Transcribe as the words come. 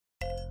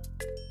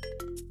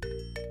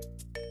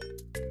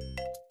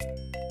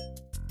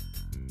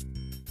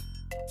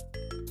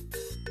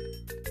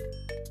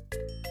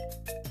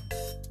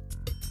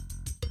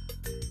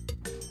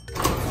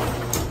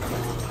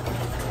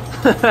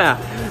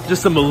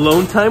Just some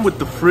alone time with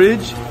the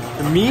fridge,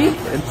 and me,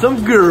 and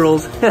some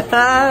girls.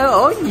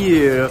 Oh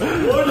yeah.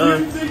 What do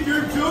you think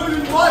you're doing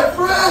in my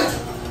fridge?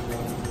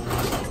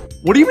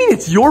 What do you mean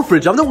it's your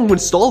fridge? I'm the one who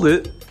installed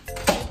it.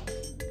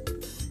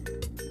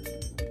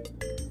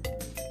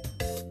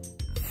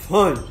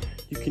 Fine.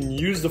 You can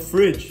use the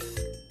fridge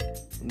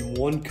on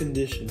one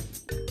condition.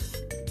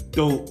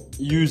 Don't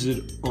use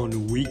it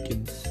on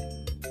weekends.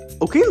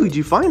 Okay,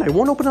 Luigi, fine. I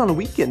won't open it on the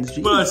weekends.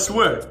 Jeez. But I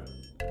swear,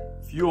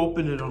 if you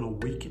open it on a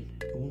weekend,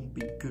 it won't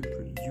be good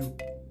for you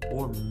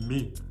or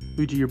me.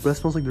 Luigi, your breath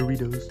smells like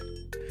Doritos.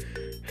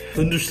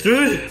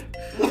 Understood?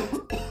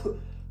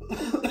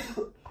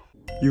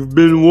 You've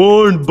been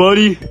warned,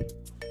 buddy.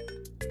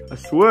 I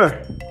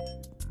swear,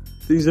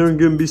 things aren't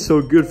gonna be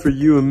so good for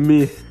you and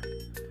me.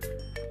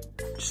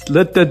 Just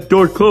let that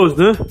door close,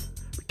 huh?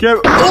 Be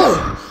careful.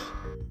 Oh!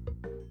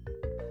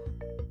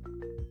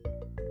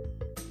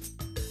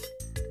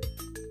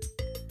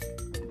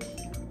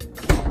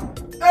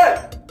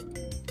 Hey!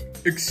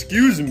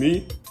 Excuse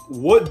me,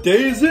 what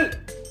day is it?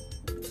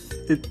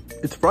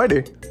 It's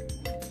Friday.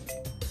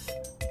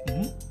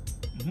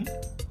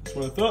 That's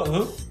what I thought,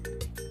 huh?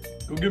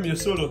 Go get me a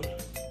soda.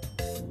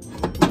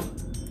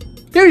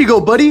 Here you go,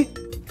 buddy.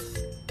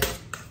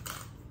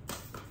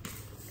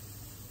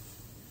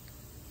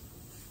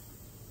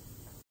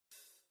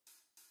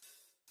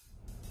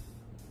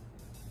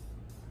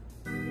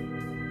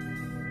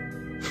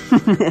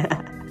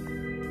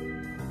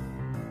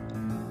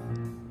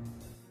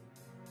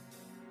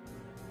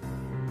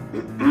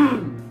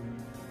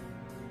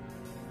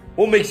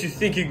 What makes you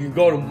think you can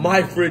go to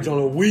my fridge on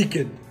a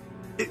weekend?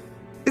 Is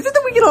it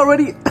the weekend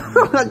already?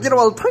 You know,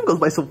 all the time goes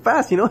by so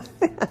fast, you know?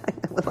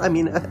 I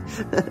mean...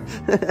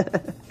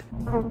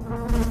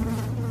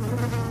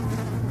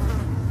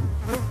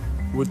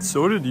 What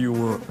soda do you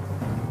want?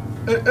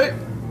 Hey,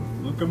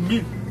 look at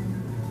me.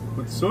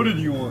 What soda do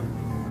you want?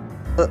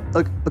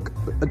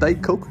 A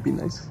Diet Coke would be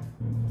nice.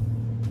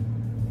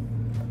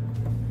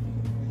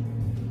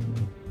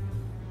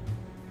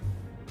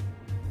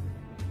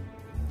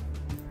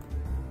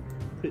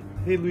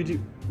 Hey Luigi,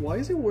 why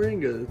is he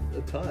wearing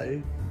a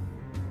tie?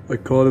 I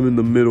caught him in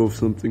the middle of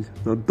something.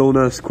 Now don't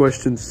ask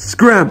questions.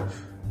 Scram!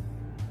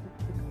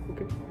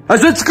 Okay. I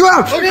said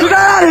scram! Okay. Get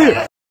out of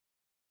here!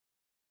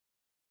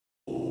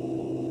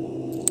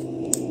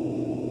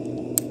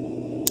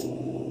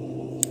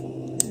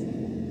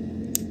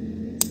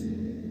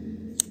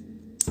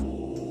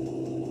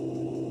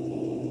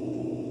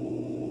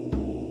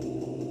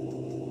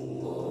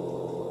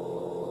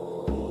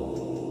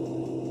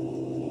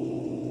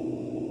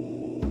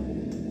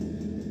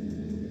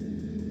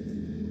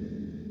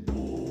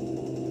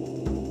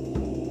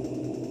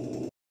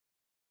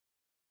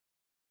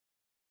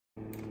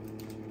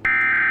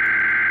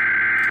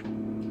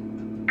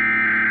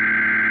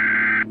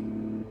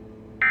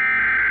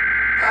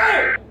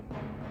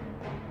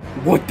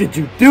 What did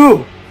you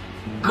do?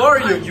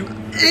 Mario, you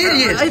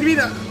idiot! I mean,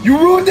 you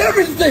ruined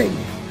everything!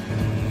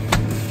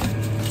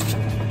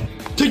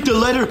 Take the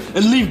letter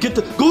and leave.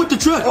 Go with the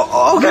truck.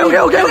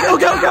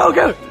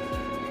 Okay.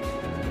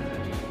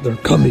 They're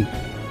coming.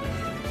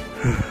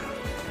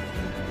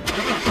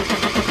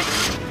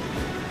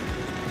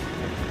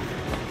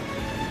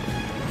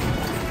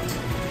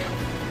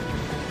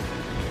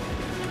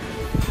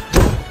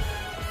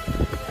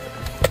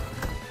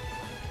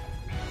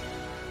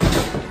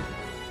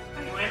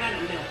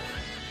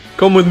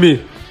 Come with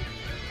me.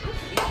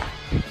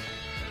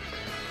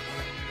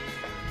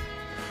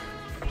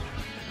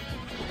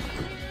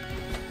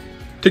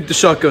 Take the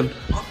shotgun.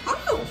 Oh,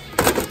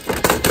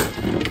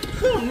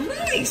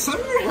 nice! I've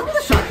never held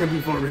a shotgun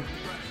before.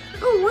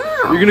 Oh,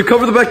 wow. You're gonna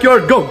cover the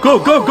backyard. Go. Okay.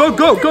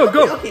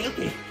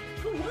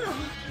 Oh, wow.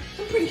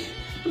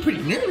 I'm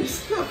pretty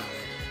nervous. Oh,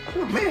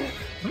 man.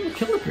 I'm gonna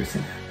kill a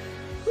person.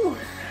 Oh.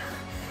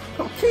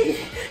 Okay,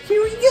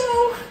 here we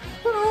go.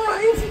 All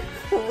right.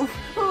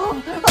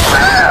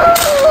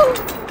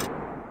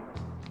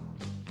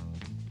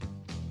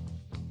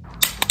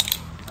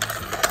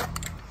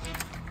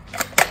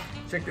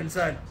 Checked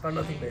inside. Found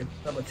nothing, babe.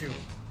 How about you?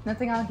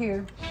 Nothing out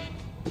here.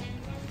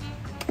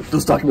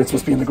 Those documents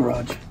must be in the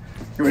garage.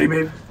 You ready,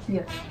 babe?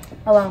 Yes.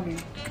 Allow me.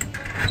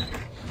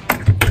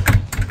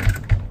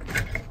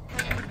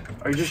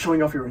 Are you just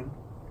showing off your ring?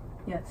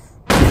 Yes.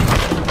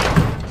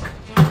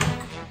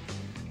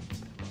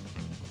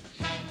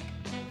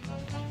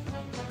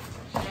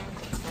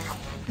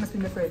 Must be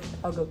in the fridge.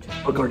 I'll go check.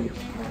 I'll guard you.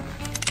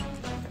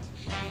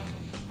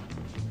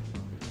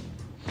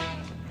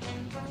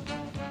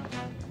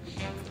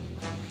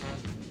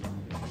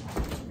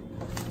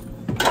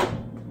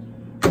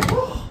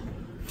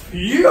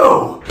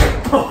 You!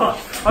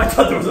 I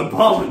thought there was a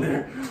bomb in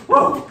there.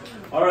 Whoa.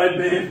 All right,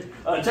 babe.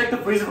 Check the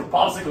freezer for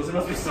popsicles. There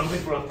must be something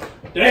for us.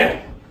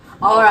 Damn.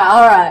 All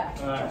right.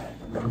 All right.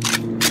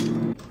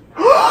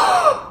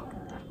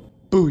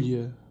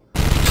 Booyah.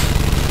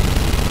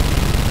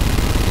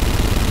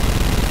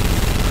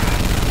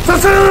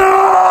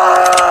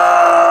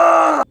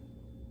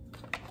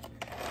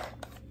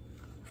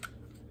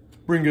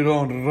 Bring it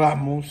on,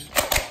 Ramos.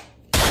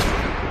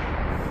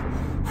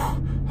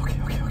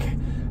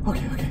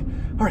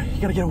 Alright,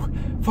 you gotta get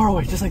far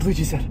away, just like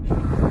Luigi said.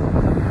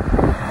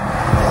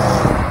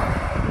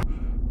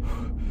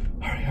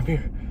 Alright, I'm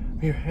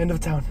here. End of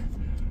town.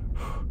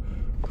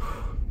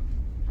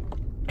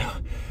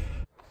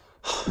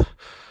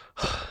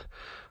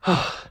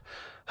 I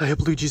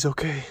hope Luigi's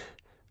okay.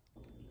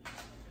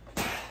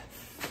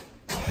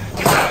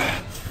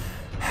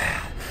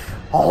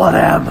 All of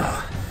them.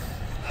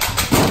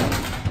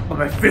 But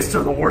my fists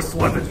are the worst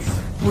weapons.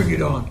 Bring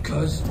it on,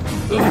 cuz.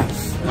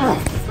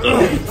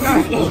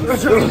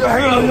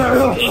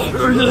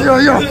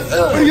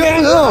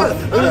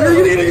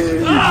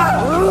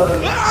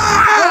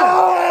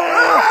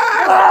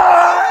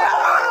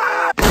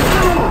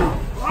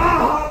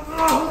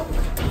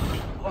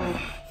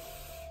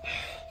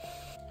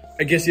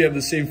 I guess you have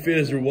the same fate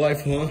as your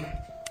wife, huh?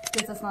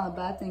 Guess that's not a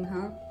bad thing,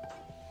 huh?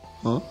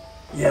 Huh?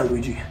 Yeah,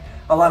 Luigi.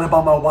 I lied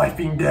about my wife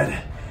being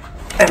dead.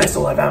 And I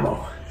still have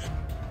ammo.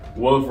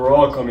 Well, if we're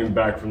all coming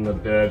back from the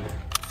dead,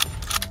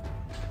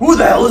 Who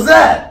the hell is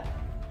that?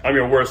 I'm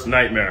your worst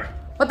nightmare.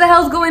 What the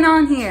hell's going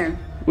on here?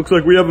 Looks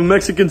like we have a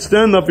Mexican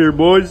stand-up here,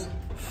 boys.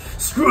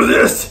 Screw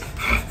this!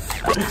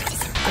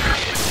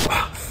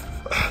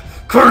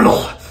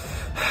 Colonel!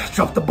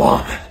 Drop the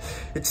bomb.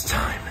 It's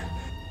time.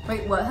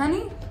 Wait, what,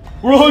 honey?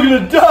 We're all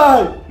gonna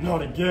die!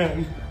 Not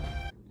again.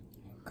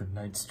 Good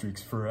night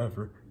streaks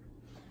forever.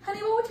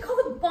 Honey, what would you call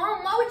the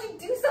bomb? Why would you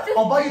do something?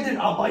 I'll buy you dinner.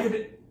 I'll buy you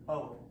dinner.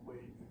 Oh, wait.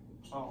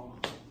 Oh.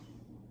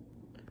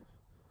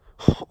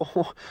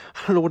 Oh,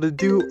 I don't know what to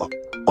do. Oh,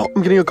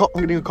 I'm getting a call.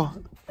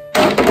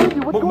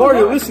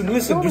 Mario, listen.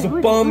 There's a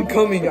bomb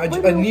coming. I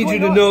need you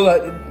to know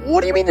that. What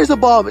do you mean there's a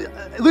bomb?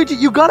 Luigi,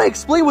 you gotta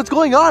explain what's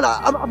going on.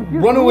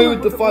 I'm Run away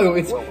with the file.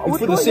 It's for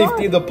the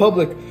safety of the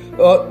public.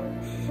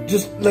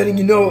 Just letting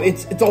you know,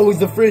 it's always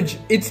the fridge.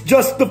 It's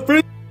just the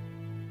fridge.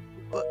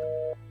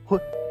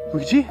 What?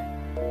 Luigi?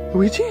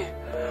 Luigi?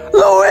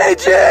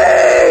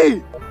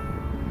 Luigi!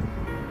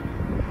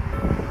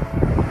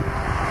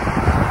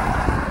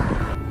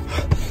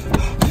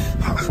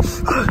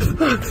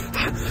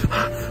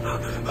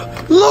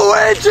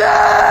 Luigi!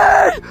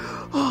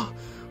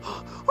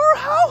 Our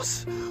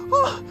house!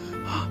 Huh?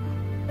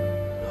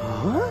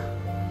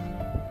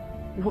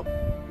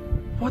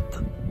 What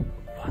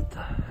the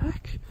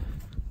heck?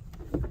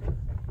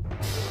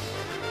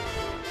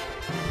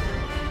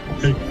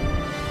 Hey.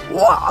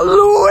 Wow,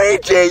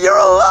 Luigi, you're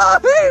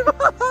alive!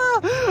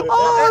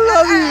 Oh, I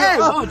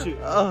love you!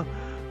 Of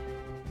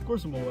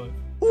course I'm alive.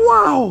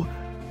 Wow!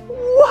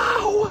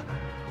 Wow!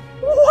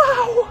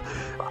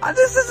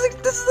 This is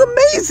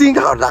amazing!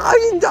 How I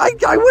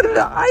wouldn't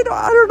I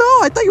don't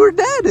know. I thought you were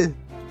dead.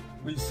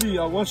 But you see,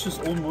 I watched this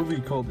old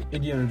movie called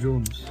Indiana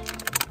Jones,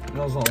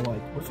 and I was all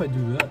like, "What if I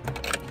do that?"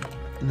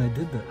 And I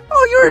did that.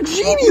 Oh, you're a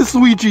genius,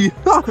 Luigi!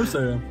 Of course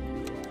I am.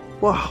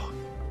 Wow.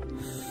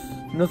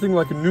 Nothing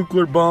like a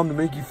nuclear bomb to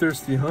make you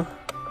thirsty, huh?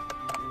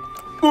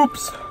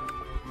 Oops.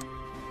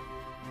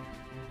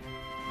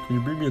 Can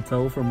you bring me a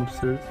towel from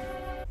upstairs?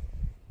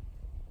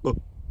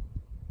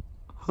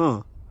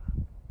 Huh.